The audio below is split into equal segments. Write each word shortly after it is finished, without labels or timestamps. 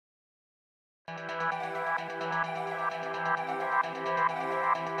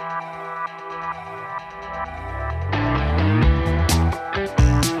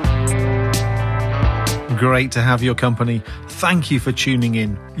Great to have your company. Thank you for tuning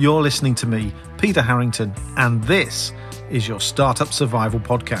in. You're listening to me, Peter Harrington, and this is your Startup Survival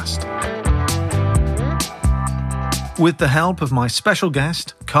Podcast. With the help of my special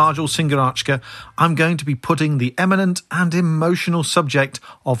guest, Kajal Singarachka, I'm going to be putting the eminent and emotional subject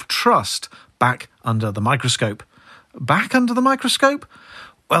of trust back under the microscope. Back under the microscope?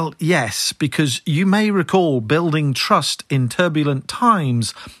 Well, yes, because you may recall Building Trust in Turbulent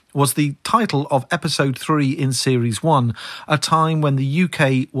Times was the title of episode 3 in series 1, a time when the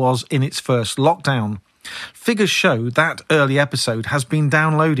UK was in its first lockdown. Figures show that early episode has been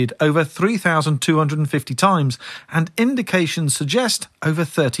downloaded over 3,250 times, and indications suggest over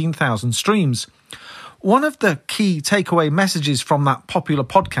 13,000 streams. One of the key takeaway messages from that popular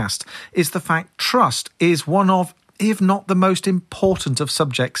podcast is the fact trust is one of, if not the most important of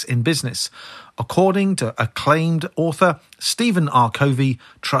subjects in business. According to acclaimed author Stephen R. Covey,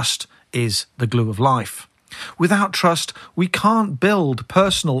 trust is the glue of life. Without trust, we can't build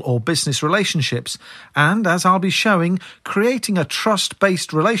personal or business relationships, and as I'll be showing, creating a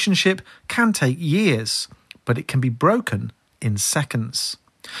trust-based relationship can take years, but it can be broken in seconds.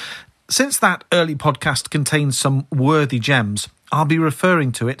 Since that early podcast contains some worthy gems, I'll be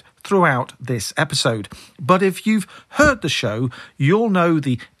referring to it throughout this episode. But if you've heard the show, you'll know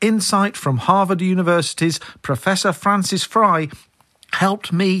the insight from Harvard University's Professor Francis Fry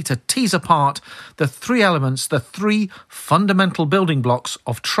helped me to tease apart the three elements, the three fundamental building blocks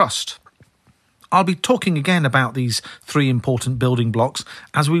of trust. I'll be talking again about these three important building blocks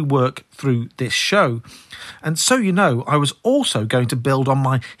as we work through this show. And so you know, I was also going to build on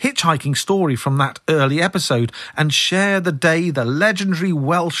my hitchhiking story from that early episode and share the day the legendary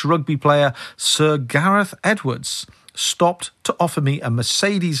Welsh rugby player Sir Gareth Edwards stopped to offer me a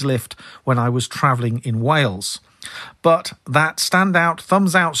Mercedes lift when I was travelling in Wales. But that standout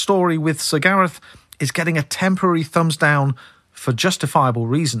thumbs out story with Sir Gareth is getting a temporary thumbs down for justifiable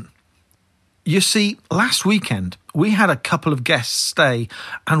reason. You see, last weekend we had a couple of guests stay,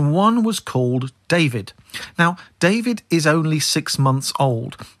 and one was called David. Now, David is only 6 months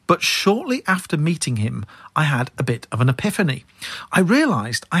old, but shortly after meeting him, I had a bit of an epiphany. I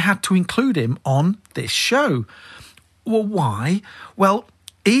realised I had to include him on this show. Well, why? Well,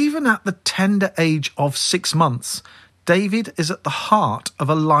 even at the tender age of 6 months, David is at the heart of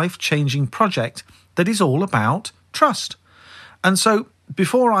a life-changing project that is all about trust. And so,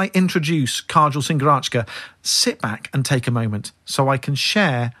 before I introduce Kajal Singarachka, sit back and take a moment so I can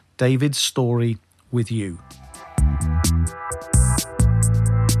share David's story with you.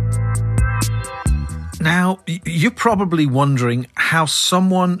 Now, you're probably wondering how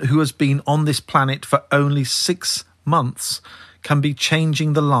someone who has been on this planet for only 6 months can be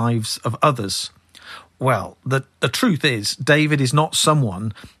changing the lives of others. Well, the truth is, David is not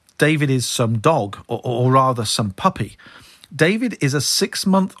someone. David is some dog, or rather some puppy. David is a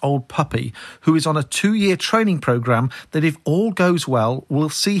 6-month-old puppy who is on a 2-year training program that, if all goes well, will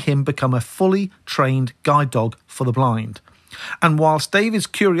see him become a fully trained guide dog for the blind. And whilst David's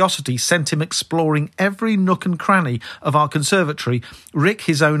curiosity sent him exploring every nook and cranny of our conservatory, Rick,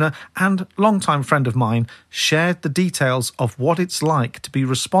 his owner and longtime friend of mine, shared the details of what it's like to be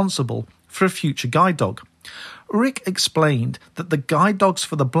responsible for a future guide dog. Rick explained that the Guide Dogs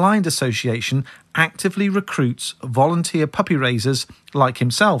for the Blind Association actively recruits volunteer puppy raisers like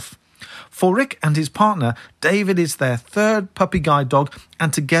himself. For Rick and his partner, David is their third puppy guide dog,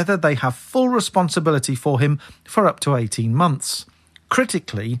 and together they have full responsibility for him for up to 18 months.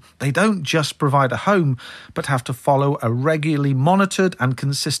 Critically, they don't just provide a home, but have to follow a regularly monitored and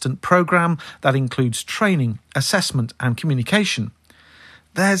consistent program that includes training, assessment and communication.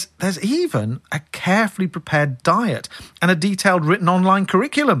 There's even a carefully prepared diet and a detailed written online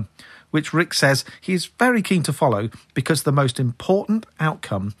curriculum, which Rick says he is very keen to follow because the most important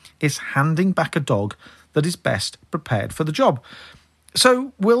outcome is handing back a dog that is best prepared for the job.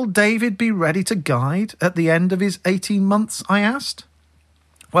 So, will David be ready to guide at the end of his 18 months, I asked?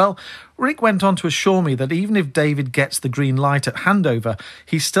 Well, Rick went on to assure me that even if David gets the green light at handover,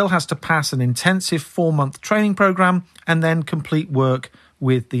 he still has to pass an intensive 4-month training program and then complete work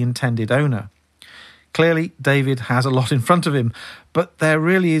with the intended owner. Clearly, David has a lot in front of him, but there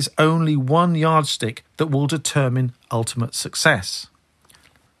really is only one yardstick that will determine ultimate success.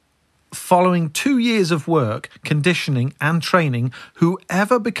 Following 2 years of work, conditioning and training,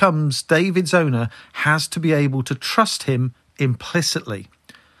 whoever becomes David's owner has to be able to trust him implicitly.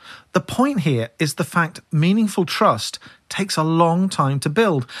 The point here is the fact meaningful trust takes a long time to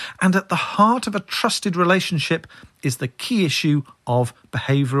build, and at the heart of a trusted relationship is the key issue of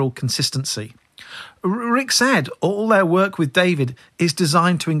behavioural consistency. Rick said all their work with David is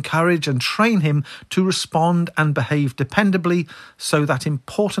designed to encourage and train him to respond and behave dependably so that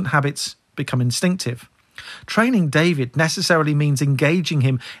important habits become instinctive. Training David necessarily means engaging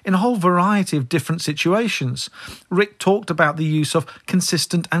him in a whole variety of different situations. Rick talked about the use of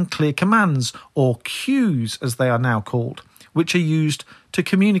consistent and clear commands, or cues as they are now called, which are used to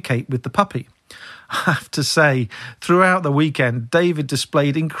communicate with the puppy. I have to say, throughout the weekend, David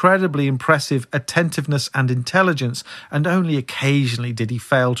displayed incredibly impressive attentiveness and intelligence, and only occasionally did he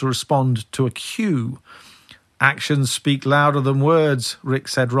fail to respond to a cue. Actions speak louder than words, Rick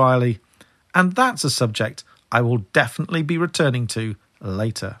said wryly. And that's a subject I will definitely be returning to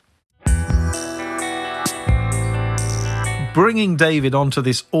later. Bringing David onto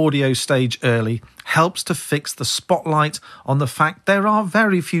this audio stage early helps to fix the spotlight on the fact there are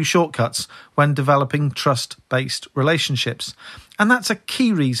very few shortcuts when developing trust-based relationships. And that's a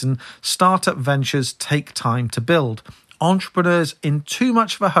key reason startup ventures take time to build. Entrepreneurs in too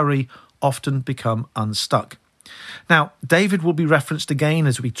much of a hurry often become unstuck. Now, David will be referenced again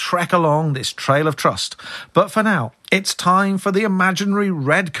as we trek along this trail of trust. But for now, it's time for the imaginary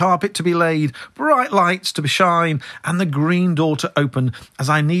red carpet to be laid, bright lights to shine, and the green door to open as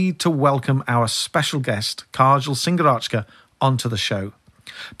I need to welcome our special guest, Kajal Singarachka, onto the show.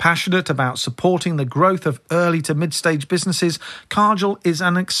 Passionate about supporting the growth of early to mid-stage businesses, Kajal is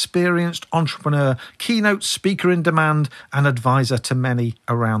an experienced entrepreneur, keynote speaker in demand, and advisor to many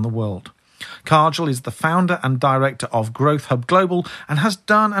around the world. Kajal is the founder and director of Growth Hub Global and has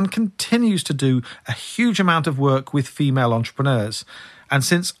done and continues to do a huge amount of work with female entrepreneurs. And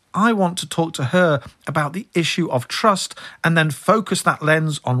since I want to talk to her about the issue of trust and then focus that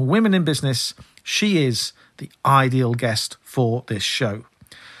lens on women in business, she is the ideal guest for this show.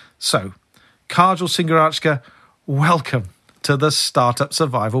 So, Kajal Singarachka, welcome to the Startup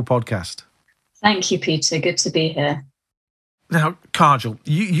Survival Podcast. Thank you, Peter. Good to be here. Now, Kajal,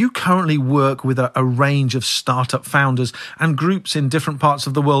 you currently work with a range of startup founders and groups in different parts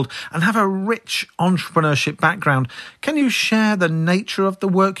of the world and have a rich entrepreneurship background. Can you share the nature of the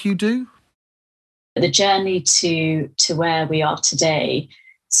work you do? The journey to where we are today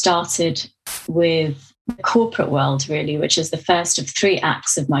started with the corporate world, really, which is the first of 3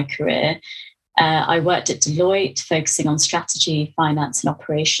 acts of my career. I worked at Deloitte, focusing on strategy, finance, and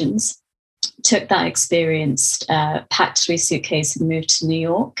operations. Took that experience, packed 3 suitcases and moved to New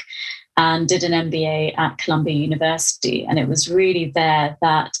York and did an MBA at Columbia University. And it was really there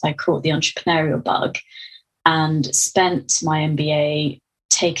that I caught the entrepreneurial bug and spent my MBA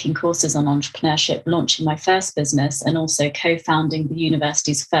taking courses on entrepreneurship, launching my first business, and also co-founding the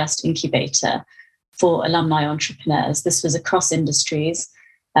university's first incubator for alumni entrepreneurs. This was across industries.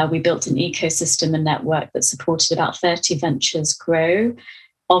 We built an ecosystem and network that supported about 30 ventures grow,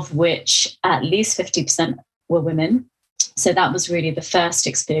 of which at least 50% were women. So that was really the first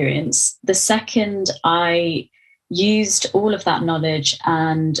experience. The second, I used all of that knowledge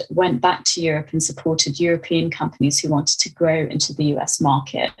and went back to Europe and supported European companies who wanted to grow into the US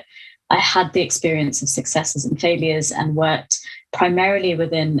market. I had the experience of successes and failures and worked primarily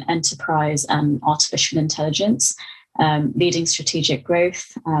within enterprise and artificial intelligence, leading strategic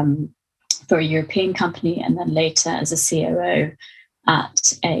growth for a European company, and then later as a COO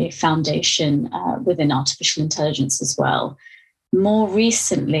at a foundation within artificial intelligence as well. More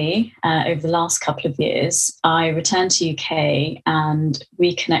recently, over the last couple of years, I returned to UK and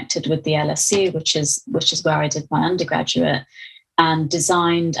reconnected with the LSE, which is where I did my undergraduate, and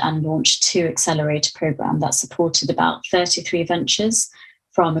designed and launched 2 accelerator programs that supported about 33 ventures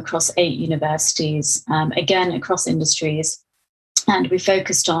from across 8 universities, again across industries. And we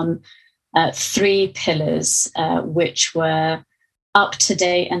focused on 3 pillars, which were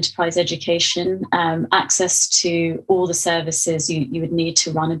up-to-date enterprise education, access to all the services you would need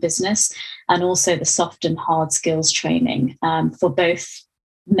to run a business, and also the soft and hard skills training for both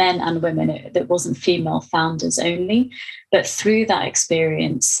men and women. It wasn't female founders only, but through that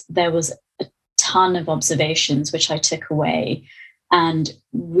experience, there was a ton of observations which I took away and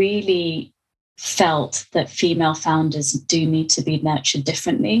really felt that female founders do need to be nurtured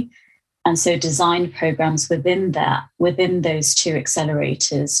differently. And so designed programs within those 2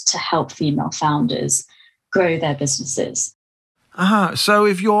 accelerators to help female founders grow their businesses. So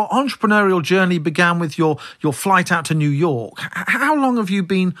if your entrepreneurial journey began with your flight out to New York, how long have you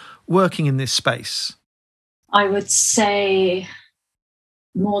been working in this space? I would say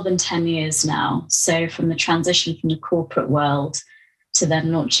more than 10 years now. So from the transition from the corporate world to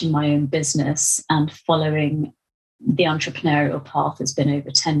then launching my own business and following the entrepreneurial path has been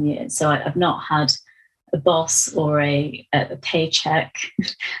over 10 years. So I've not had a boss or a paycheck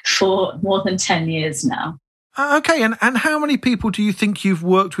for more than 10 years now. Okay, and how many people do you think you've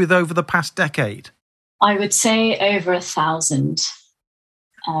worked with over the past decade? I would say over 1,000,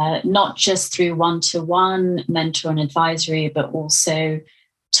 not just through one-to-one mentor and advisory, but also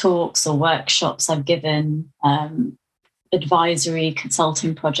talks or workshops I've given, advisory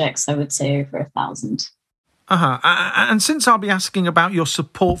consulting projects, I would say over 1,000. And since I'll be asking about your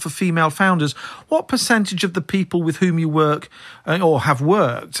support for female founders, what percentage of the people with whom you work or have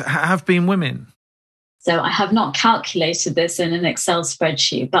worked have been women? So I have not calculated this in an Excel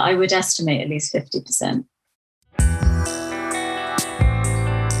spreadsheet, but I would estimate at least 50%.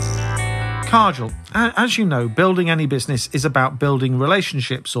 Kajal, as you know, building any business is about building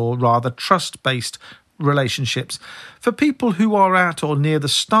relationships, or rather trust-based relationships. For people who are at or near the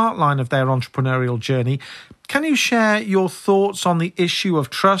start line of their entrepreneurial journey, can you share your thoughts on the issue of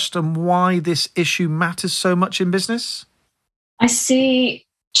trust and why this issue matters so much in business? I see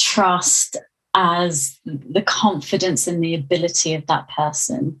trust as the confidence in the ability of that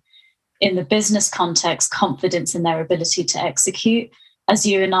person. In the business context, confidence in their ability to execute. As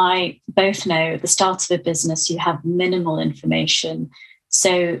you and I both know, at the start of a business, you have minimal information.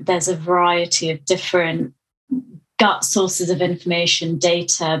 So there's a variety of different gut sources of information,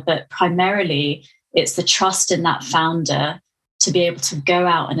 data, but primarily it's the trust in that founder to be able to go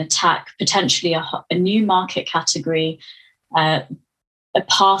out and attack potentially a new market category, a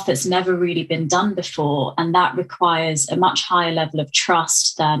path that's never really been done before. And that requires a much higher level of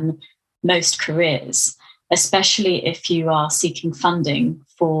trust than most careers, especially if you are seeking funding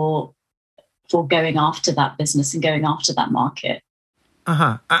for going after that business and going after that market.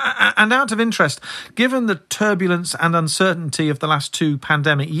 And out of interest, given the turbulence and uncertainty of the last 2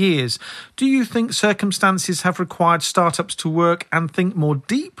 pandemic years, do you think circumstances have required startups to work and think more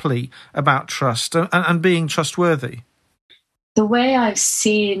deeply about trust and being trustworthy? The way I've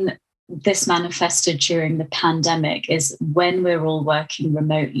seen this manifested during the pandemic is when we're all working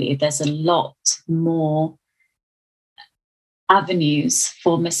remotely, there's a lot more avenues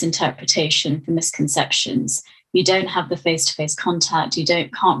for misinterpretation, for misconceptions. You don't have the face-to-face contact. You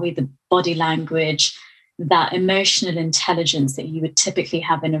can't read the body language. That emotional intelligence that you would typically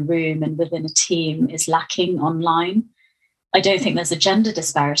have in a room and within a team is lacking online. I don't think there's a gender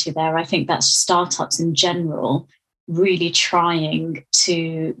disparity there. I think that's startups in general really trying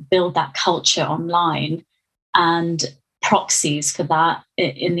to build that culture online, and proxies for that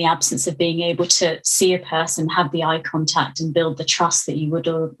in the absence of being able to see a person, have the eye contact and build the trust that you would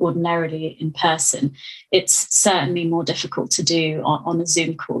ordinarily in person. It's certainly more difficult to do on a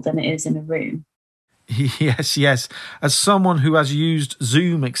Zoom call than it is in a room. Yes. As someone who has used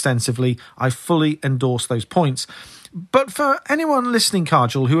Zoom extensively, I fully endorse those points. But for anyone listening,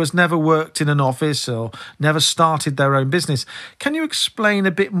 Kajal, who has never worked in an office or never started their own business, can you explain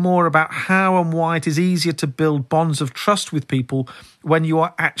a bit more about how and why it is easier to build bonds of trust with people when you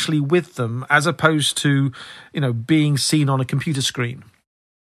are actually with them, as opposed to, being seen on a computer screen?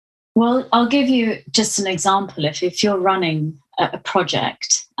 Well, I'll give you just an example. If you're running a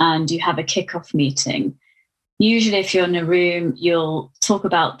project and you have a kickoff meeting, usually if you're in a room, you'll talk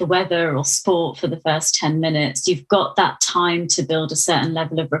about the weather or sport for the first 10 minutes. You've got that time to build a certain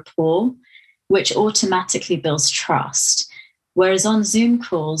level of rapport, which automatically builds trust. Whereas on Zoom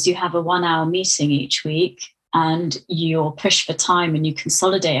calls, you have a 1-hour meeting each week and you're pushed for time and you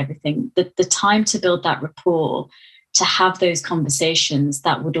consolidate everything. The time to build that rapport, to have those conversations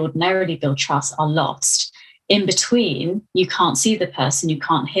that would ordinarily build trust, are lost. In between, you can't see the person, you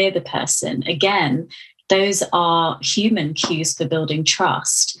can't hear the person. Again, those are human cues for building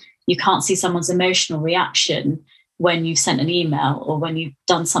trust. You can't see someone's emotional reaction when you've sent an email or when you've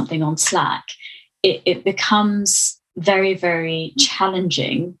done something on Slack. It becomes very, very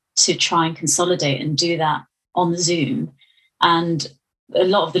challenging to try and consolidate and do that on Zoom. And a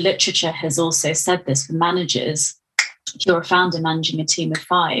lot of the literature has also said this for managers. If you're a founder managing a team of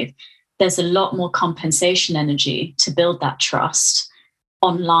 5, there's a lot more compensation energy to build that trust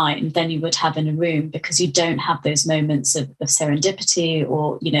online than you would have in a room, because you don't have those moments of serendipity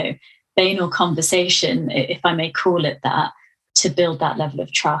or, banal conversation, if I may call it that, to build that level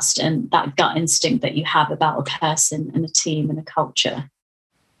of trust and that gut instinct that you have about a person and a team and a culture.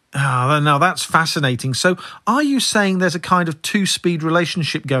 Now that's fascinating. So are you saying there's a kind of 2-speed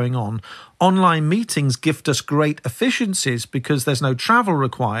relationship going on? Online meetings gift us great efficiencies because there's no travel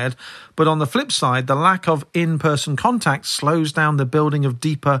required, but on the flip side, the lack of in-person contact slows down the building of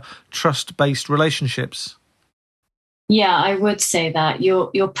deeper, trust-based relationships. Yeah, I would say that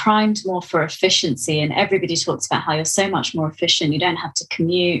you're primed more for efficiency, and everybody talks about how you're so much more efficient. You don't have to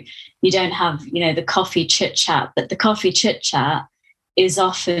commute, you don't have, the coffee chit chat, but the coffee chit chat is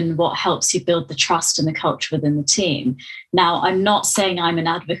often what helps you build the trust and the culture within the team. Now, I'm not saying I'm an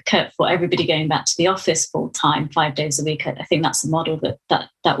advocate for everybody going back to the office full time, 5 days a week. I think that's a model that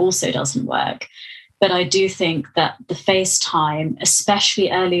also doesn't work. But I do think that the face time, especially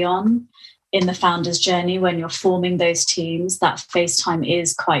early on in the founder's journey, when you're forming those teams, that face time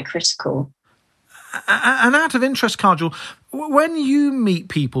is quite critical. And out of interest, Kajal, when you meet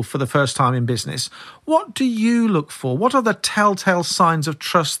people for the first time in business, what do you look for? What are the telltale signs of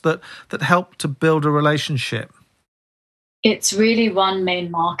trust that help to build a relationship? It's really one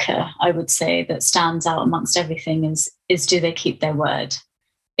main marker, I would say, that stands out amongst everything is do they keep their word?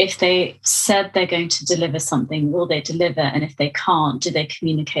 If they said they're going to deliver something, will they deliver? And if they can't, do they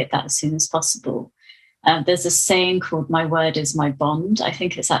communicate that as soon as possible? There's a saying called "My word is my bond." I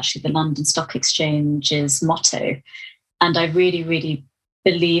think it's actually the London Stock Exchange's motto. And I really, really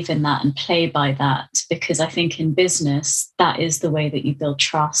believe in that and play by that, because I think in business, that is the way that you build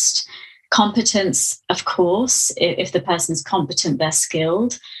trust. Competence, of course, if the person is competent, they're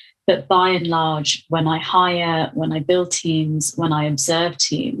skilled. But by and large, when I hire, when I build teams, when I observe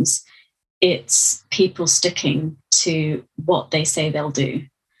teams, it's people sticking to what they say they'll do,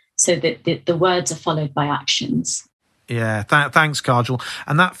 so that the words are followed by actions. Yeah, thanks, Kajal.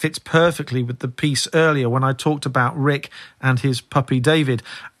 And that fits perfectly with the piece earlier when I talked about Rick and his puppy David.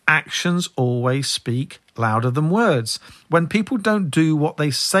 Actions always speak louder than words. When people don't do what they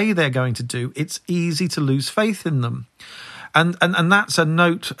say they're going to do, it's easy to lose faith in them. And that's a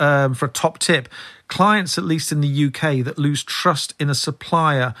note for a top tip. Clients, at least in the UK, that lose trust in a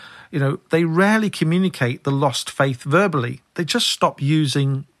supplier, they rarely communicate the lost faith verbally. They just stop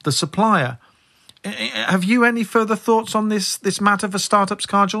using the supplier. Have you any further thoughts on this matter for startups,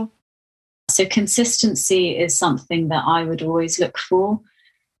 Kajal? So consistency is something that I would always look for.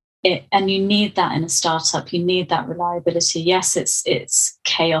 And you need that in a startup. You need that reliability. Yes, it's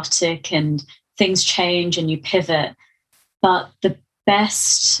chaotic and things change and you pivot. But the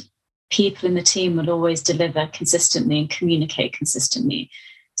best people in the team will always deliver consistently and communicate consistently.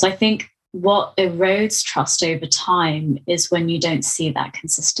 So I think what erodes trust over time is when you don't see that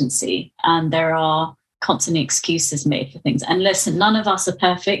consistency and there are constantly excuses made for things. And listen, none of us are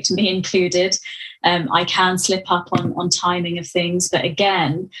perfect, me included. I can slip up on timing of things. But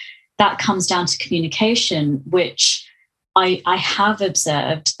again, that comes down to communication, which I have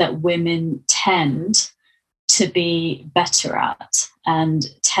observed that women tend to be better at and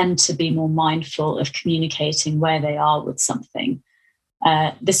tend to be more mindful of communicating where they are with something.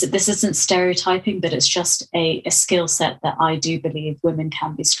 This isn't stereotyping, but it's just a skill set that I do believe women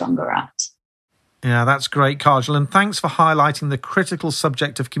can be stronger at. Yeah, that's great, Kajal. And thanks for highlighting the critical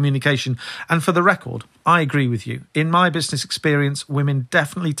subject of communication. And for the record, I agree with you. In my business experience, women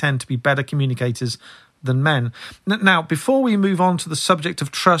definitely tend to be better communicators than men. Now, before we move on to the subject of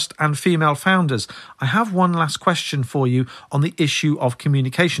trust and female founders, I have one last question for you on the issue of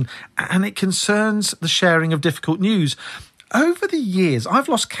communication, and it concerns the sharing of difficult news. Over the years, I've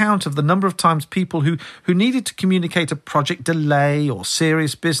lost count of the number of times people who needed to communicate a project delay or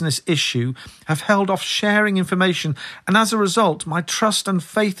serious business issue have held off sharing information, and as a result, my trust and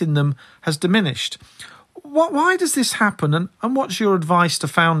faith in them has diminished. Why does this happen, and what's your advice to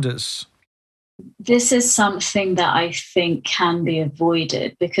founders? This is something that I think can be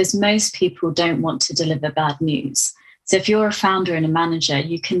avoided because most people don't want to deliver bad news. So if you're a founder and a manager,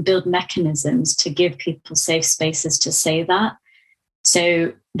 you can build mechanisms to give people safe spaces to say that.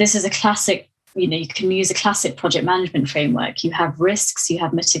 So this is a classic, you can use a classic project management framework. You have risks, you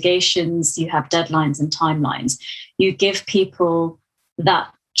have mitigations, you have deadlines and timelines. You give people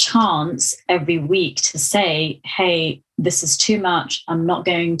that chance every week to say, hey, this is too much. I'm not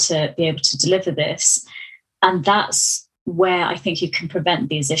going to be able to deliver this. And that's where I think you can prevent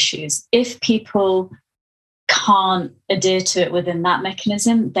these issues. If people can't adhere to it within that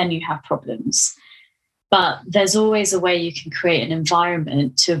mechanism, then you have problems. But there's always a way you can create an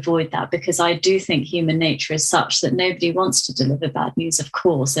environment to avoid that, because I do think human nature is such that nobody wants to deliver bad news, of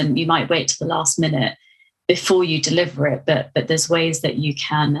course, and you might wait to the last minute before you deliver it, but there's ways that you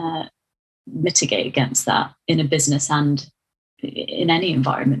can mitigate against that in a business and in any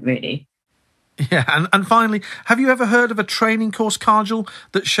environment, really. Yeah, and finally, have you ever heard of a training course, Kajal,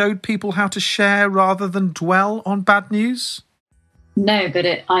 that showed people how to share rather than dwell on bad news? No, but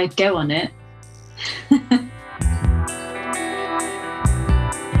I'd go on it.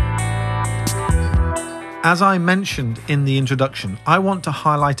 As I mentioned in the introduction, I want to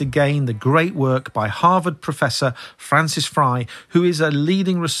highlight again the great work by Harvard professor Frances Frei, who is a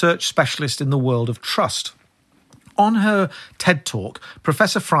leading research specialist in the world of trust. On her TED Talk,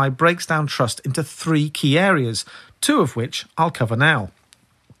 Professor Frei breaks down trust into 3 key areas, 2 of which I'll cover now.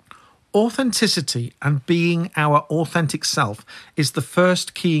 Authenticity and being our authentic self is the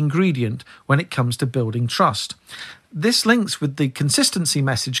first key ingredient when it comes to building trust. This links with the consistency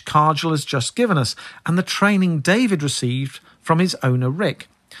message Kajal has just given us and the training David received from his owner Rick.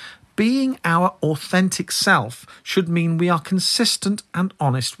 Being our authentic self should mean we are consistent and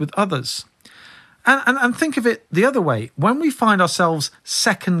honest with others. And think of it the other way. When we find ourselves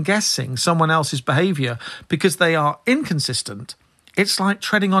second-guessing someone else's behaviour because they are inconsistent, it's like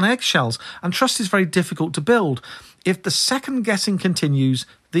treading on eggshells, and trust is very difficult to build. If the second-guessing continues,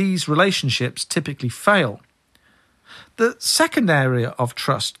 these relationships typically fail. The second area of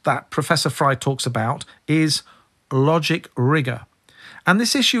trust that Professor Frei talks about is logic rigor. And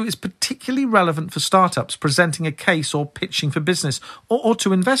this issue is particularly relevant for startups presenting a case or pitching for business or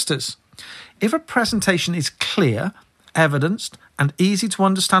to investors. If a presentation is clear, evidenced, and easy to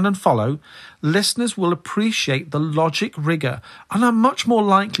understand and follow, listeners will appreciate the logic rigor and are much more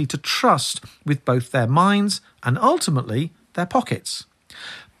likely to trust with both their minds and ultimately their pockets.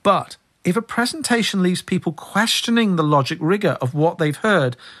 But if a presentation leaves people questioning the logic rigor of what they've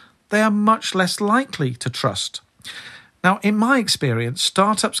heard, they are much less likely to trust. Now, in my experience,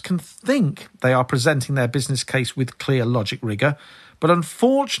 startups can think they are presenting their business case with clear logic rigor, but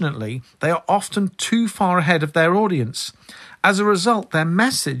unfortunately, they are often too far ahead of their audience. As a result, their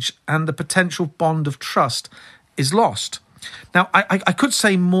message and the potential bond of trust is lost. Now, I could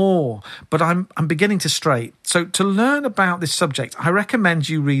say more, but I'm beginning to stray. So to learn about this subject, I recommend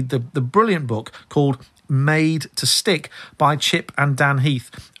you read the brilliant book called Made to Stick by Chip and Dan Heath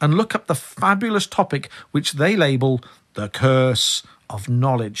and look up the fabulous topic which they label the curse of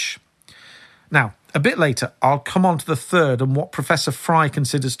knowledge. Now, a bit later, I'll come on to the third and what Professor Frei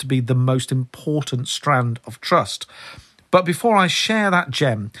considers to be the most important strand of trust. But before I share that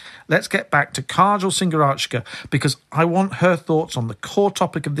gem, let's get back to Kajal Singarachka because I want her thoughts on the core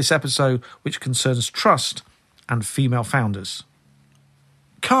topic of this episode, which concerns trust and female founders.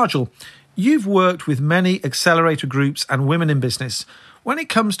 Kajal, you've worked with many accelerator groups and women in business. When it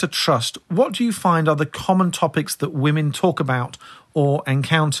comes to trust, what do you find are the common topics that women talk about or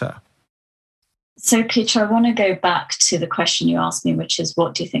encounter? So, Peter, I want to go back to the question you asked me, which is,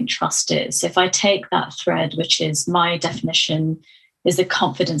 what do you think trust is? If I take that thread, which is my definition, is the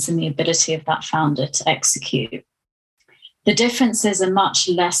confidence in the ability of that founder to execute. The differences are much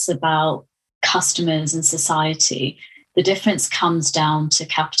less about customers and society. The difference comes down to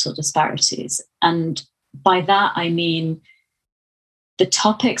capital disparities. And by that, I mean the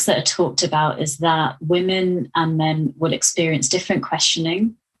topics that are talked about is that women and men will experience different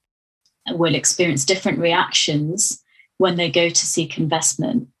questioning, will experience different reactions when they go to seek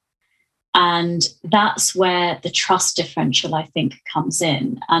investment. And that's where the trust differential, I think, comes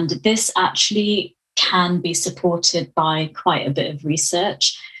in. And this actually can be supported by quite a bit of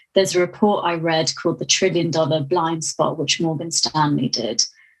research. There's a report I read called The $1 Trillion Blind Spot, which Morgan Stanley did.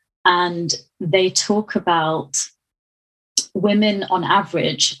 And they talk about women on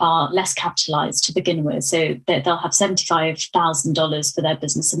average are less capitalized to begin with. So they'll have $75,000 for their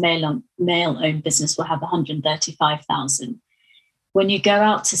business. A male-owned business will have $135,000. When you go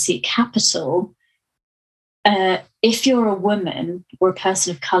out to seek capital, if you're a woman or a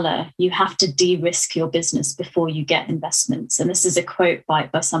person of color, you have to de-risk your business before you get investments. And this is a quote by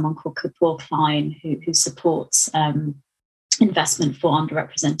someone called Kapoor Klein, who supports investment for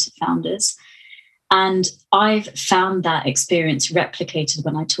underrepresented founders. And I've found that experience replicated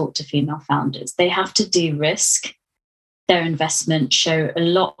when I talk to female founders. They have to de-risk their investment, show a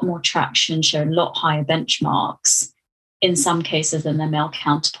lot more traction, show a lot higher benchmarks in some cases than their male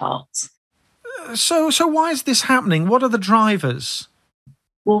counterparts. So why is this happening? What are the drivers?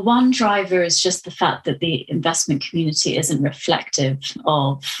 Well, one driver is just the fact that the investment community isn't reflective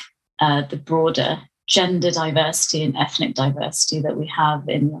of the broader gender diversity and ethnic diversity that we have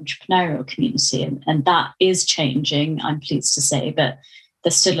in the entrepreneurial community. And that is changing, I'm pleased to say, but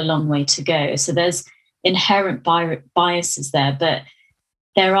there's still a long way to go. So there's inherent biases there, but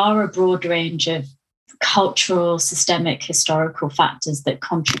there are a broad range of cultural, systemic, historical factors that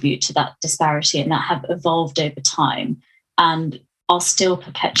contribute to that disparity and that have evolved over time and are still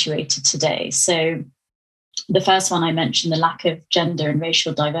perpetuated today. So the first one I mentioned, the lack of gender and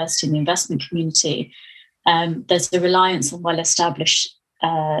racial diversity in the investment community. There's the reliance on well-established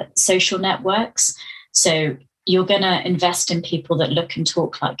social networks. So you're going to invest in people that look and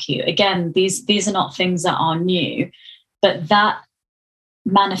talk like you. Again, these are not things that are new, but that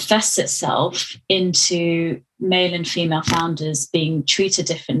manifests itself into male and female founders being treated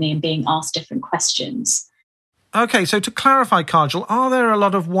differently and being asked different questions. Okay, so to clarify, Kajal, are there a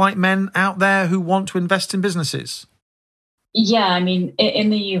lot of white men out there who want to invest in businesses? Yeah, I mean, in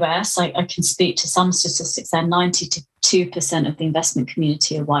the US, I can speak to some statistics there. 92% of the investment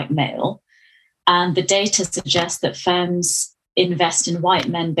community are white male. And the data suggests that firms invest in white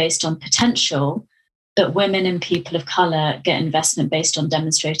men based on potential, but women and people of color get investment based on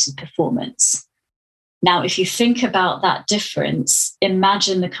demonstrated performance. Now, if you think about that difference,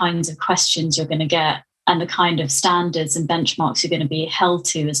 imagine the kinds of questions you're going to get and the kind of standards and benchmarks you're going to be held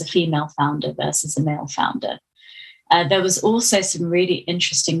to as a female founder versus a male founder. There was also some really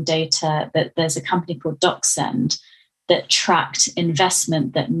interesting data that there's a company called DocSend that tracked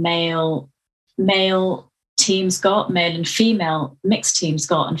investment that male teams got, male and female mixed teams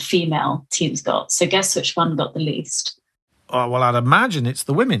got, and female teams got. So guess which one got the least? Oh, well, I'd imagine it's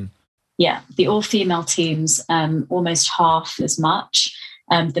the women. Yeah, the all-female teams, almost half as much.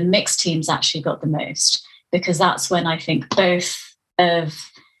 The mixed teams actually got the most, because that's when I think both of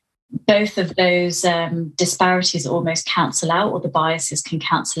those disparities almost cancel out, or the biases can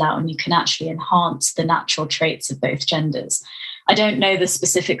cancel out, and you can actually enhance the natural traits of both genders. I don't know the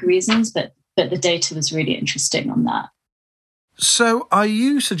specific reasons, but the data was really interesting on that. So are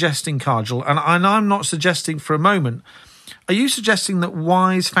you suggesting, Kajal, and I'm not suggesting for a moment, are you suggesting that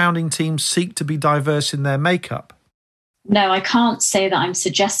wise founding teams seek to be diverse in their makeup? No, I can't say that I'm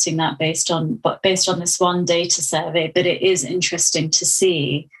suggesting that based on this one data survey, but it is interesting to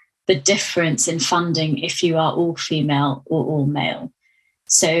see the difference in funding if you are all female or all male.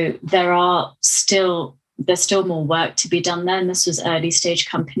 So there's still more work to be done there, and this was early stage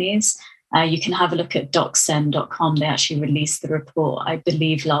companies. You can have a look at docsend.com. They actually released the report, I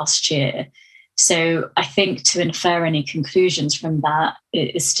believe, last year. So I think to infer any conclusions from that,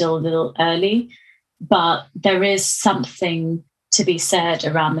 it is still a little early, but there is something to be said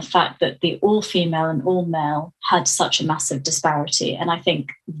around the fact that the all female and all male had such a massive disparity. And I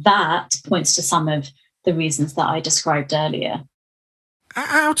think that points to some of the reasons that I described earlier.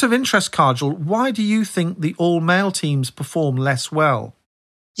 Out of interest, Kajal, why do you think the all male teams perform less well?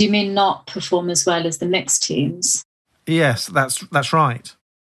 Do you mean not perform as well as the mixed teams? Yes, that's right.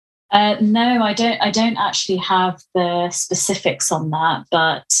 No, I don't actually have the specifics on that,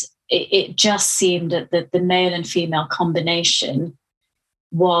 but it just seemed that the male and female combination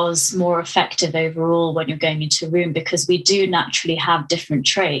was more effective overall when you're going into a room, because we do naturally have different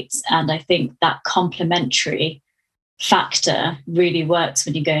traits. And I think that complementary factor really works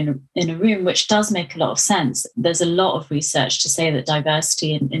when you go in a room, which does make a lot of sense. There's a lot of research to say that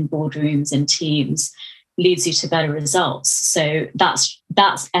diversity in boardrooms and teams leads you to better results. So that's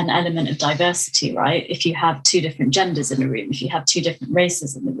an element of diversity, right? If you have two different genders in a room, if you have two different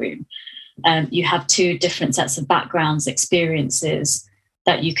races in the room, you have two different sets of backgrounds, experiences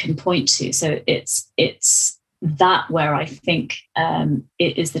that you can point to. So it's that where I think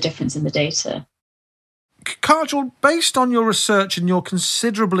it is the difference in the data. Kajal, based on your research and your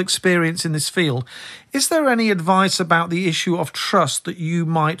considerable experience in this field, is there any advice about the issue of trust that you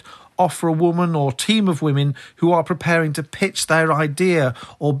might offer a woman or team of women who are preparing to pitch their idea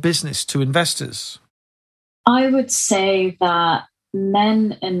or business to investors? I would say that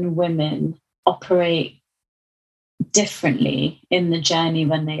men and women operate differently in the journey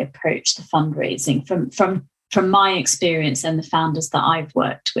when they approach the fundraising. From my experience and the founders that I've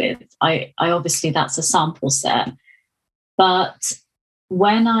worked with, I obviously that's a sample set. But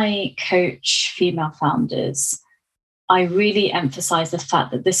when I coach female founders, I really emphasize the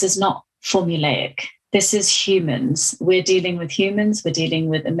fact that this is not formulaic. This is humans. We're dealing with humans. We're dealing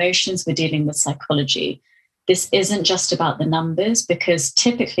with emotions. We're dealing with psychology. This isn't just about the numbers, because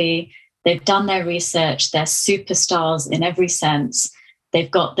typically they've done their research. They're superstars in every sense. They've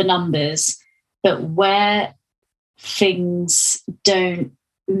got the numbers. But where things don't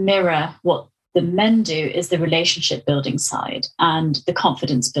mirror what the men do is the relationship building side and the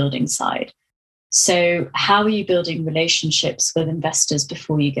confidence building side. So how are you building relationships with investors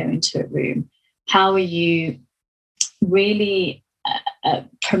before you go into a room? How are you really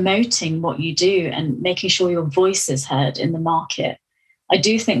promoting what you do and making sure your voice is heard in the market? I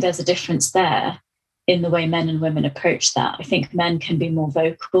do think there's a difference there in the way men and women approach that. I think men can be more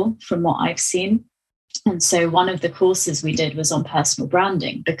vocal from what I've seen. And so one of the courses we did was on personal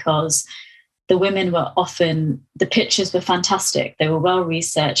branding, because the women were often, the pitches were fantastic. They were well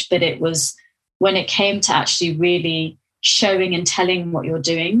researched, but it was when it came to actually really showing and telling what you're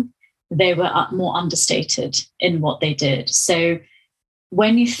doing, they were more understated in what they did. So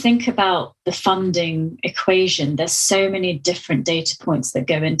when you think about the funding equation, there's so many different data points that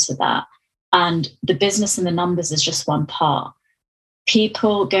go into that. And the business and the numbers is just one part.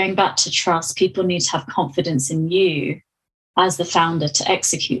 People, going back to trust, people need to have confidence in you as the founder to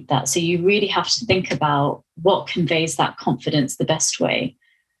execute that. So you really have to think about what conveys that confidence the best way.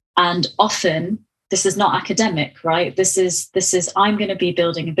 And often this is not academic, right? This is I'm going to be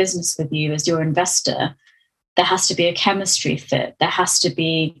building a business with you as your investor. There has to be a chemistry fit. There has to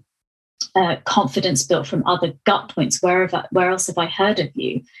be confidence built from other gut points. Where else have I heard of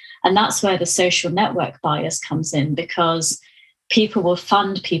you? And that's where the social network bias comes in, because people will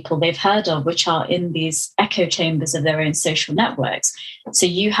fund people they've heard of, which are in these echo chambers of their own social networks. So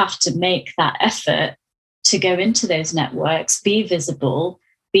you have to make that effort to go into those networks, be visible,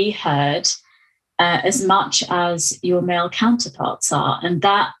 be heard, as much as your male counterparts are. And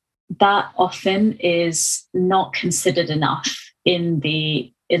that often is not considered enough in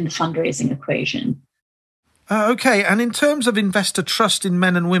the fundraising equation. Okay, and in terms of investor trust in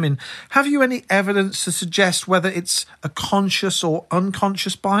men and women, have you any evidence to suggest whether it's a conscious or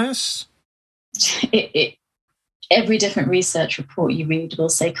unconscious bias? Every different research report you read will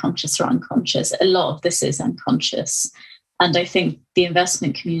say conscious or unconscious. A lot of this is unconscious. And I think the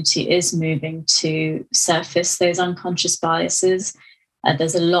investment community is moving to surface those unconscious biases.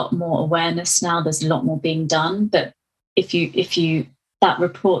 There's a lot more awareness now. There's a lot more being done. But if you that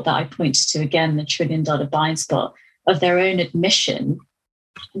report that I pointed to again, the $1 trillion blind spot, of their own admission,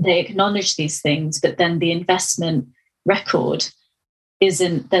 they acknowledge these things, but then the investment record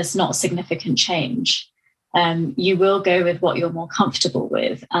there's not significant change. You will go with what you're more comfortable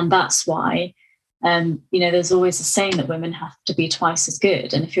with. And that's why, there's always a saying that women have to be twice as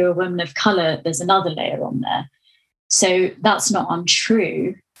good. And if you're a woman of color, there's another layer on there. So that's not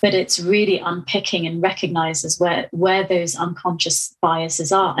untrue, but it's really unpicking and recognizes where those unconscious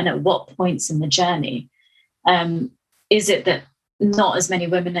biases are and at what points in the journey. Is it that not as many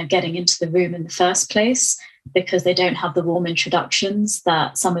women are getting into the room in the first place because they don't have the warm introductions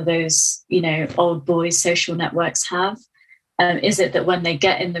that some of those, old boys social networks have? Is it that when they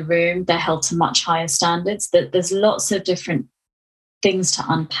get in the room, they're held to much higher standards? That there's lots of different things to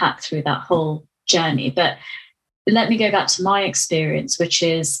unpack through that whole journey. But let me go back to my experience, which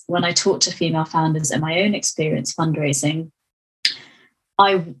is when I talk to female founders and my own experience fundraising,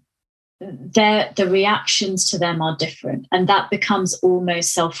 the reactions to them are different. And that becomes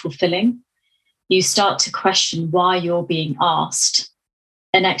almost self-fulfilling. You start to question why you're being asked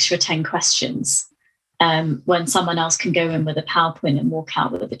an extra 10 questions when someone else can go in with a PowerPoint and walk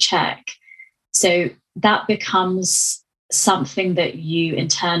out with a check. So that becomes something that you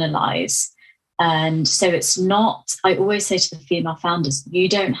internalize. And so it's not, I always say to the female founders, you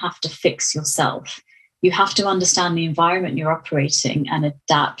don't have to fix yourself. You have to understand the environment you're operating and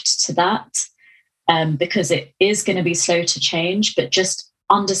adapt to that, because it is going to be slow to change, but just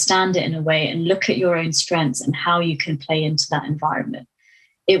understand it in a way and look at your own strengths and how you can play into that environment.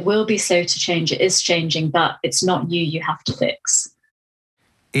 It will be slow to change. It is changing, but it's not you have to fix.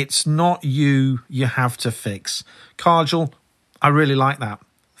 It's not you have to fix. Kajal, I really like that.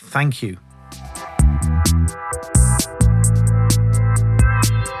 Thank you.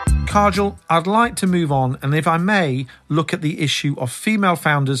 Kajal, I'd like to move on and, if I may, look at the issue of female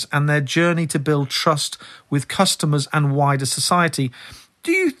founders and their journey to build trust with customers and wider society.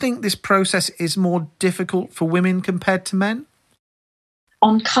 Do you think this process is more difficult for women compared to men?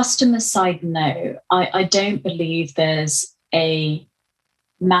 On customer side, no. I don't believe there's a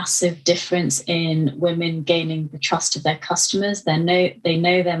massive difference in women gaining the trust of their customers. They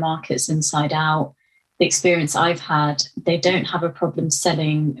know their markets inside out. The experience I've had, they don't have a problem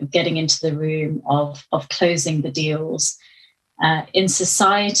selling, getting into the room, of closing the deals. In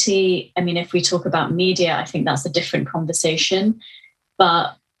society, I mean, if we talk about media, I think that's a different conversation.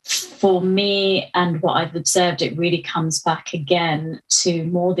 But for me and what I've observed, it really comes back again to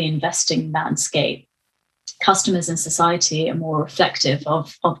more the investing landscape. Customers in society are more reflective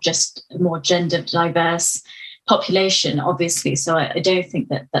of just a more gender diverse population, obviously. So I don't think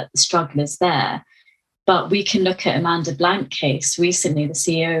that the struggle is there. But we can look at Amanda Blank case recently, the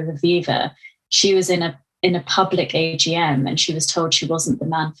CEO of Aviva. She was in a public AGM and she was told she wasn't the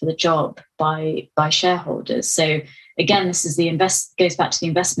man for the job by shareholders. So again, this is goes back to the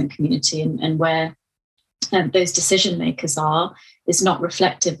investment community and where those decision makers are is not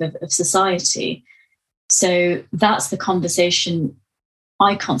reflective of society. So that's the conversation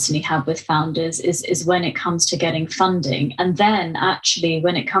I constantly have with founders is when it comes to getting funding. And then actually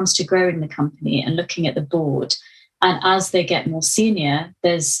when it comes to growing the company and looking at the board, And as they get more senior,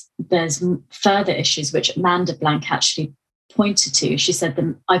 there's further issues, which Amanda Blank actually pointed to. She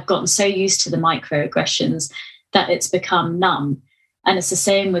said, I've gotten so used to the microaggressions that it's become numb. And it's the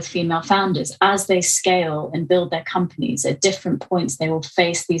same with female founders. As they scale and build their companies, at different points, they will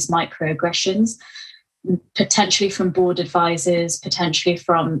face these microaggressions, potentially from board advisors, potentially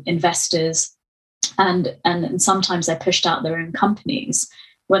from investors. And sometimes they're pushed out their own companies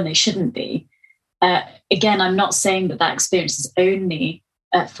when they shouldn't be. Again, I'm not saying that experience is only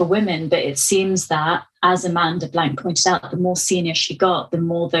for women, but it seems that, as Amanda Blank pointed out, the more senior she got, the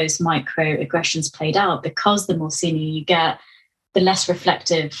more those microaggressions played out, because the more senior you get, the less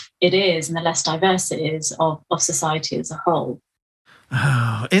reflective it is and the less diverse it is of society as a whole.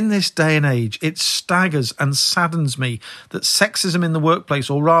 In this day and age, it staggers and saddens me that sexism in the workplace,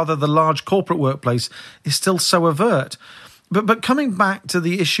 or rather the large corporate workplace, is still so overt. But coming back to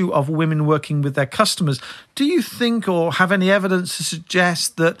the issue of women working with their customers, do you think or have any evidence to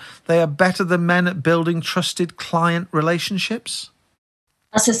suggest that they are better than men at building trusted client relationships?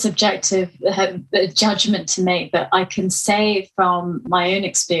 That's a subjective judgment to make, but I can say from my own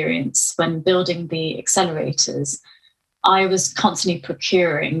experience when building the accelerators, I was constantly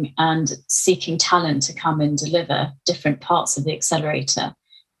procuring and seeking talent to come and deliver different parts of the accelerator.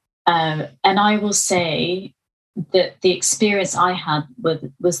 And I will say that the experience I had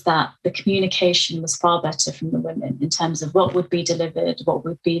was that the communication was far better from the women in terms of what would be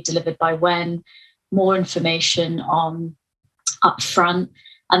delivered by when, more information on upfront,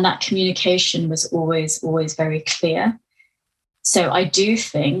 and that communication was always very clear. So I do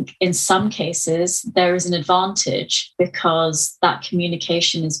think in some cases there is an advantage because that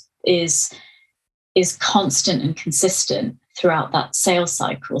communication is constant and consistent throughout that sales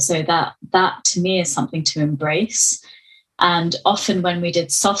cycle. So that to me is something to embrace. And often when we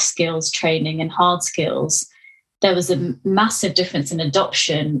did soft skills training and hard skills, there was a massive difference in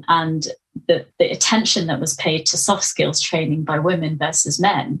adoption and the attention that was paid to soft skills training by women versus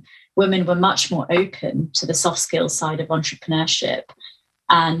men. Women were much more open to the soft skills side of entrepreneurship,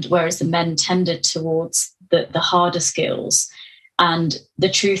 and whereas the men tended towards the harder skills. And the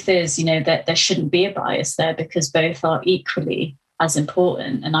truth is, that there shouldn't be a bias there because both are equally as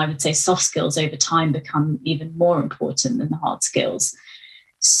important. And I would say soft skills over time become even more important than the hard skills.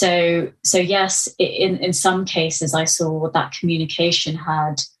 So yes, in some cases, I saw that communication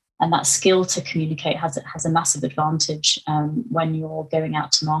and that skill to communicate has a massive advantage when you're going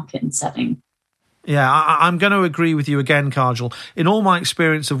out to market and selling. Yeah, I'm going to agree with you again, Kajal. In all my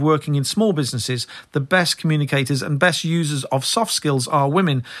experience of working in small businesses, the best communicators and best users of soft skills are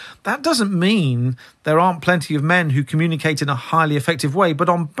women. That doesn't mean there aren't plenty of men who communicate in a highly effective way, but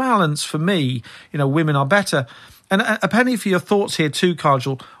on balance, for me, women are better. And a penny for your thoughts here too,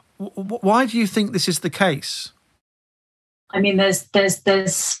 Kajal. Why do you think this is the case? I mean,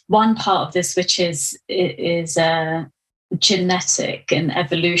 there's one part of this which is genetic and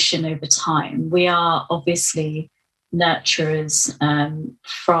evolution over time. We are obviously nurturers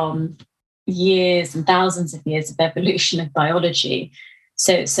from years and thousands of years of evolution of biology.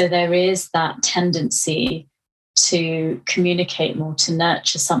 So there is that tendency to communicate more, to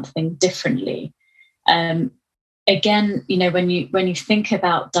nurture something differently. Again, when you think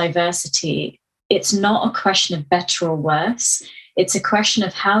about diversity, it's not a question of better or worse. It's a question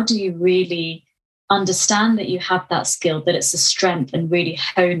of how do you really understand that you have that skill, that it's a strength, and really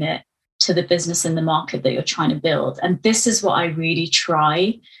hone it to the business and the market that you're trying to build. And this is what I really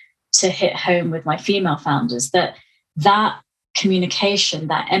try to hit home with my female founders, that communication,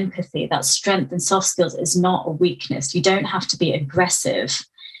 that empathy, that strength and soft skills is not a weakness. You don't have to be aggressive.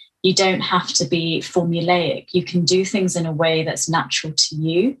 You don't have to be formulaic. You can do things in a way that's natural to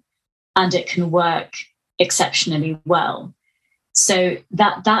you, and it can work exceptionally well. So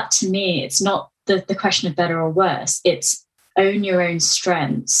that to me, it's not the question of better or worse. It's own your own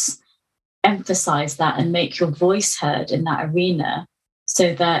strengths, emphasize that, and make your voice heard in that arena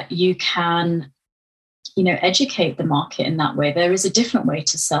so that you can, educate the market in that way. There is a different way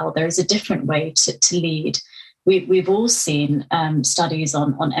to sell. There is a different way to lead. We've all seen studies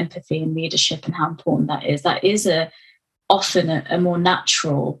on empathy and leadership and how important that is. That is often a more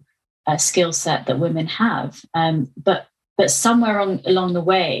natural skill set that women have. But somewhere along the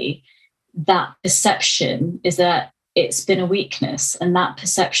way, that perception is that it's been a weakness, and that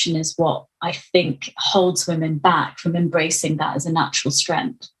perception is what I think holds women back from embracing that as a natural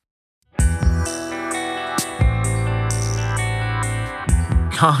strength.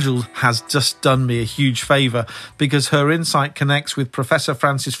 Kajal has just done me a huge favour because her insight connects with Professor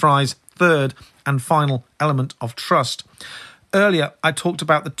Frances Frye's third and final element of trust. Earlier, I talked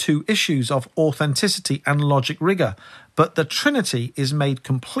about the two issues of authenticity and logic rigor, but the trinity is made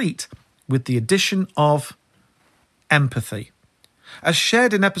complete with the addition of empathy. As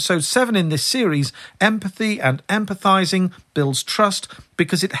shared in episode 7 in this series, empathy and empathizing builds trust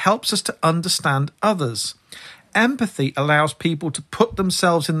because it helps us to understand others. Empathy allows people to put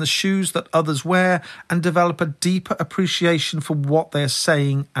themselves in the shoes that others wear and develop a deeper appreciation for what they're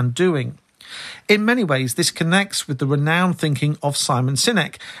saying and doing. In many ways, this connects with the renowned thinking of Simon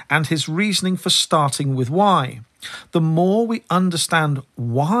Sinek and his reasoning for starting with why. The more we understand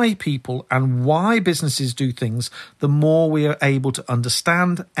why people and why businesses do things, the more we are able to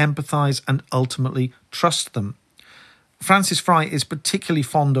understand, empathize, and ultimately trust them. Frances Fry is particularly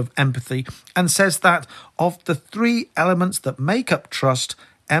fond of empathy and says that of the 3 elements that make up trust,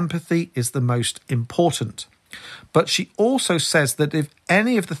 empathy is the most important. But she also says that if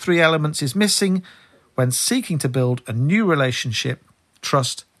any of the 3 elements is missing, when seeking to build a new relationship,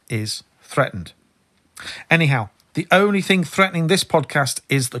 trust is threatened. Anyhow, the only thing threatening this podcast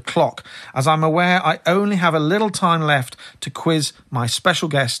is the clock, as I'm aware I only have a little time left to quiz my special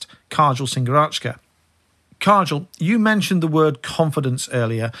guest, Kajal Singarachka. Kajal, you mentioned the word confidence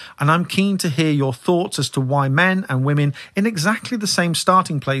earlier, and I'm keen to hear your thoughts as to why men and women in exactly the same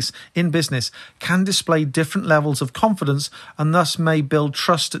starting place in business can display different levels of confidence and thus may build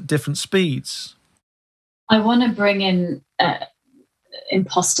trust at different speeds. I want to bring in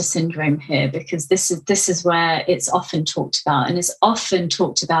imposter syndrome here because this is where it's often talked about, and it's often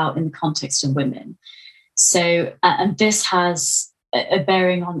talked about in the context of women. So, and this has a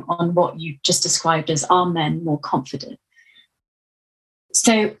bearing on what you just described as are men more confident.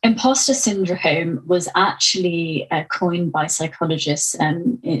 So imposter syndrome was actually coined by psychologists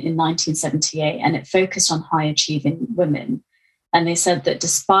in 1978, and it focused on high achieving women. And they said that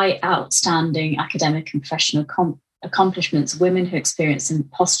despite outstanding academic and professional accomplishments, women who experience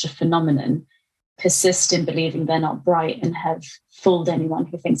imposter phenomenon persist in believing they're not bright and have fooled anyone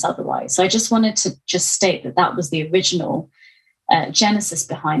who thinks otherwise. So I just wanted to just state that was the original genesis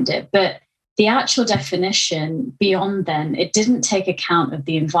behind it. But the actual definition beyond then, it didn't take account of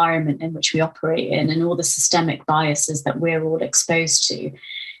the environment in which we operate in and all the systemic biases that we're all exposed to.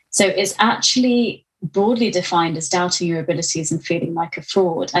 So it's actually broadly defined as doubting your abilities and feeling like a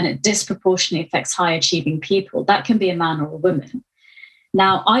fraud, and it disproportionately affects high achieving people. That can be a man or a woman.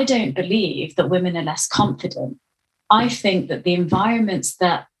 Now, I don't believe that women are less confident. I think that the environments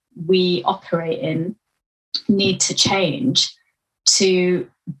that we operate in need to change to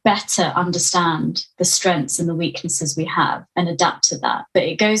better understand the strengths and the weaknesses we have and adapt to that. But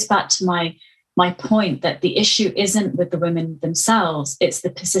it goes back to my point that the issue isn't with the women themselves, it's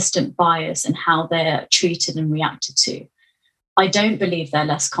the persistent bias and how they're treated and reacted to. I don't believe they're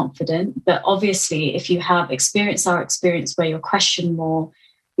less confident, but obviously if you have experienced our experience where you're questioned more,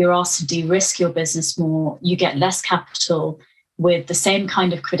 you're asked to de-risk your business more, you get less capital with the same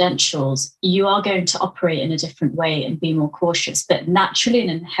kind of credentials, you are going to operate in a different way and be more cautious. But naturally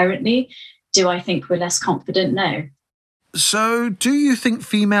and inherently, do I think we're less confident? No. So do you think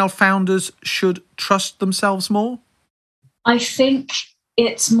female founders should trust themselves more? I think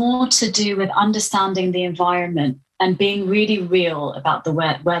it's more to do with understanding the environment and being really real about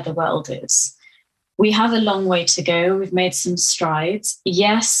where the world is. We have a long way to go. We've made some strides.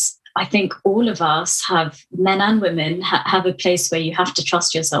 Yes, I think all of us have, men and women, have a place where you have to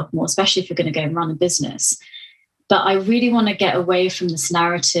trust yourself more, especially if you're going to go and run a business. But I really want to get away from this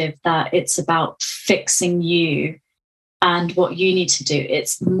narrative that it's about fixing you and what you need to do.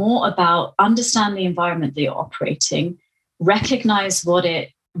 It's more about understand the environment that you're operating, recognize what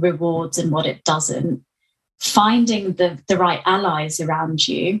it rewards and what it doesn't, finding the right allies around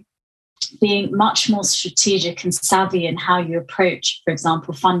you, being much more strategic and savvy in how you approach, for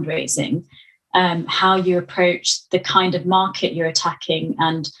example, fundraising, how you approach the kind of market you're attacking.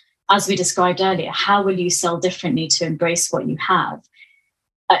 And as we described earlier, how will you sell differently to embrace what you have?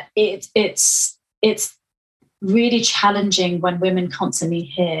 It's really challenging when women constantly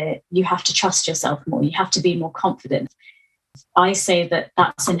hear, you have to trust yourself more, you have to be more confident. I say that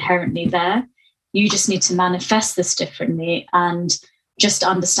that's inherently there. You just need to manifest this differently and just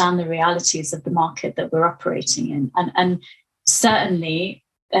understand the realities of the market that we're operating in. And certainly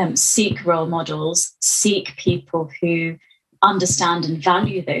seek role models, seek people who understand and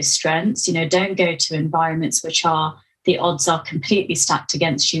value those strengths. You know, don't go to environments which are, the odds are completely stacked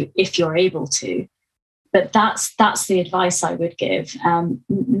against you if you're able to. But that's the advice I would give,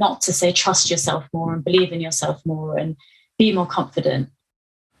 not to say trust yourself more and believe in yourself more and be more confident.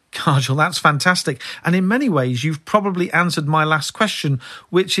 Kajal, that's fantastic. And in many ways, you've probably answered my last question,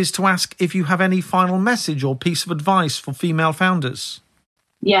 which is to ask if you have any final message or piece of advice for female founders.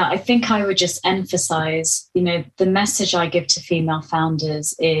 Yeah, I think I would just emphasize, the message I give to female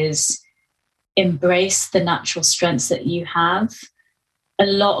founders is embrace the natural strengths that you have. A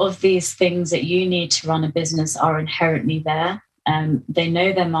lot of these things that you need to run a business are inherently there. They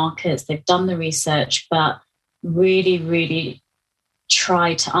know their markets, they've done the research, but really, really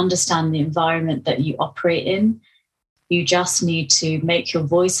try to understand the environment that you operate in. You just need to make your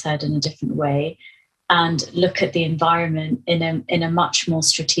voice heard in a different way and look at the environment in a much more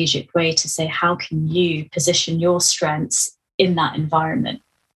strategic way to say, how can you position your strengths in that environment?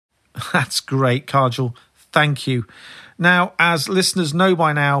 That's great, Kajal. Thank you. Now, as listeners know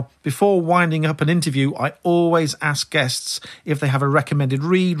by now, before winding up an interview, I always ask guests if they have a recommended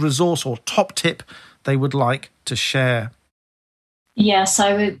read, resource or top tip they would like to share. Yes,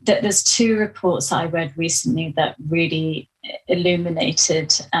 there's 2 reports that I read recently that really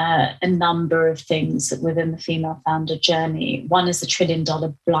illuminated a number of things within the female founder journey. One is the $1 Trillion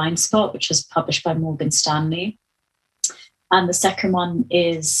Blind Spot, which was published by Morgan Stanley. And the second one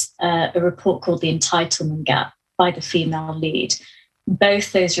is a report called The Entitlement Gap by the Female Lead.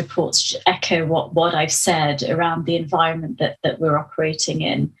 Both those reports echo what I've said around the environment that we're operating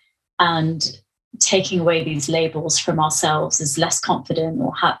in, and taking away these labels from ourselves as less confident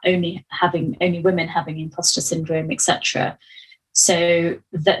or only women having imposter syndrome, etc. So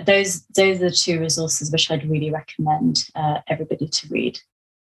those are the 2 resources which I'd really recommend everybody to read.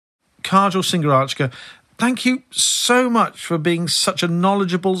 Kajal Singarachka, thank you so much for being such a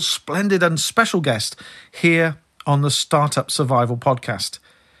knowledgeable, splendid and special guest here on the Startup Survival Podcast.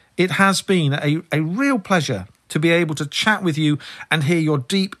 It has been a real pleasure to be able to chat with you and hear your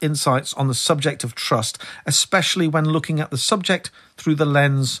deep insights on the subject of trust, especially when looking at the subject through the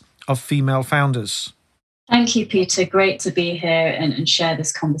lens of female founders. Thank you, Peter. Great to be here and share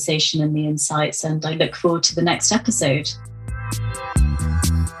this conversation and the insights, and I look forward to the next episode.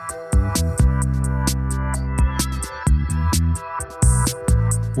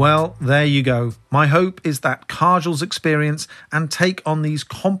 Well, there you go. My hope is that Kajal's experience and take on these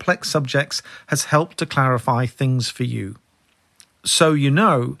complex subjects has helped to clarify things for you. So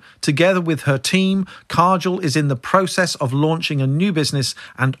together with her team, Kajal is in the process of launching a new business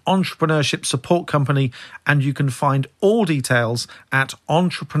and entrepreneurship support company, and you can find all details at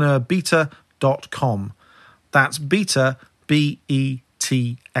entrepreneurbeta.com. That's beta,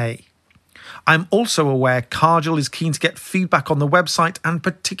 B-E-T-A. I'm also aware Kajal is keen to get feedback on the website and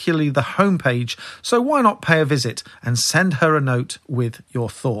particularly the homepage, so why not pay a visit and send her a note with your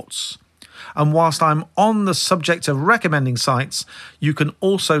thoughts. And whilst I'm on the subject of recommending sites, you can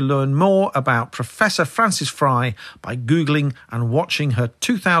also learn more about Professor Frances Frei by Googling and watching her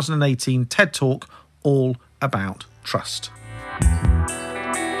 2018 TED Talk all about trust.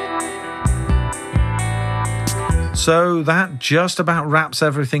 So that just about wraps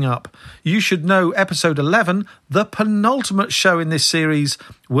everything up. You should know episode 11, the penultimate show in this series,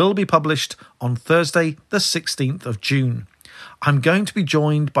 will be published on Thursday, the 16th of June. I'm going to be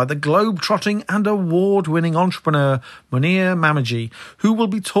joined by the globe-trotting and award-winning entrepreneur Munir Mamaji, who will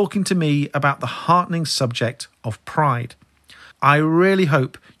be talking to me about the heartening subject of pride. I really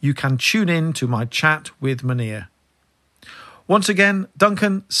hope you can tune in to my chat with Munir. Once again,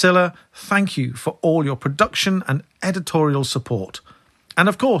 Duncan, Scylla, thank you for all your production and editorial support. And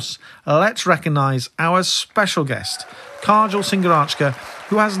of course, let's recognise our special guest, Kajal Singarachka,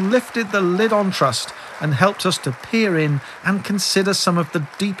 who has lifted the lid on trust and helped us to peer in and consider some of the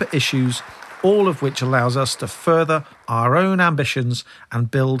deeper issues, all of which allows us to further our own ambitions and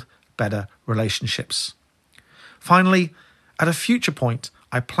build better relationships. Finally, at a future point,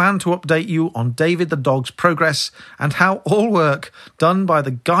 I plan to update you on David the dog's progress and how all work done by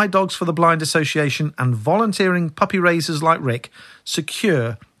the Guide Dogs for the Blind Association and volunteering puppy raisers like Rick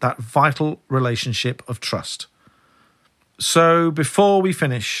secure that vital relationship of trust. So before we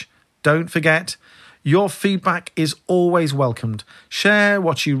finish, don't forget, your feedback is always welcomed. Share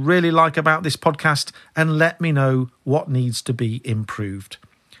what you really like about this podcast and let me know what needs to be improved.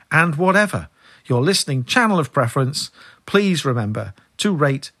 And whatever your listening channel of preference, please remember to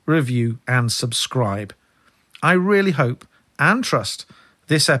rate, review and subscribe. I really hope and trust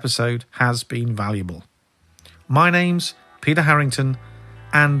this episode has been valuable. My name's Peter Harrington,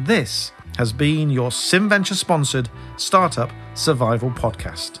 and this has been your SimVenture sponsored Startup Survival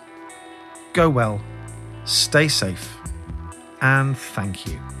Podcast. Go well, stay safe, and thank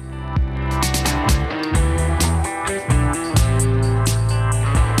you.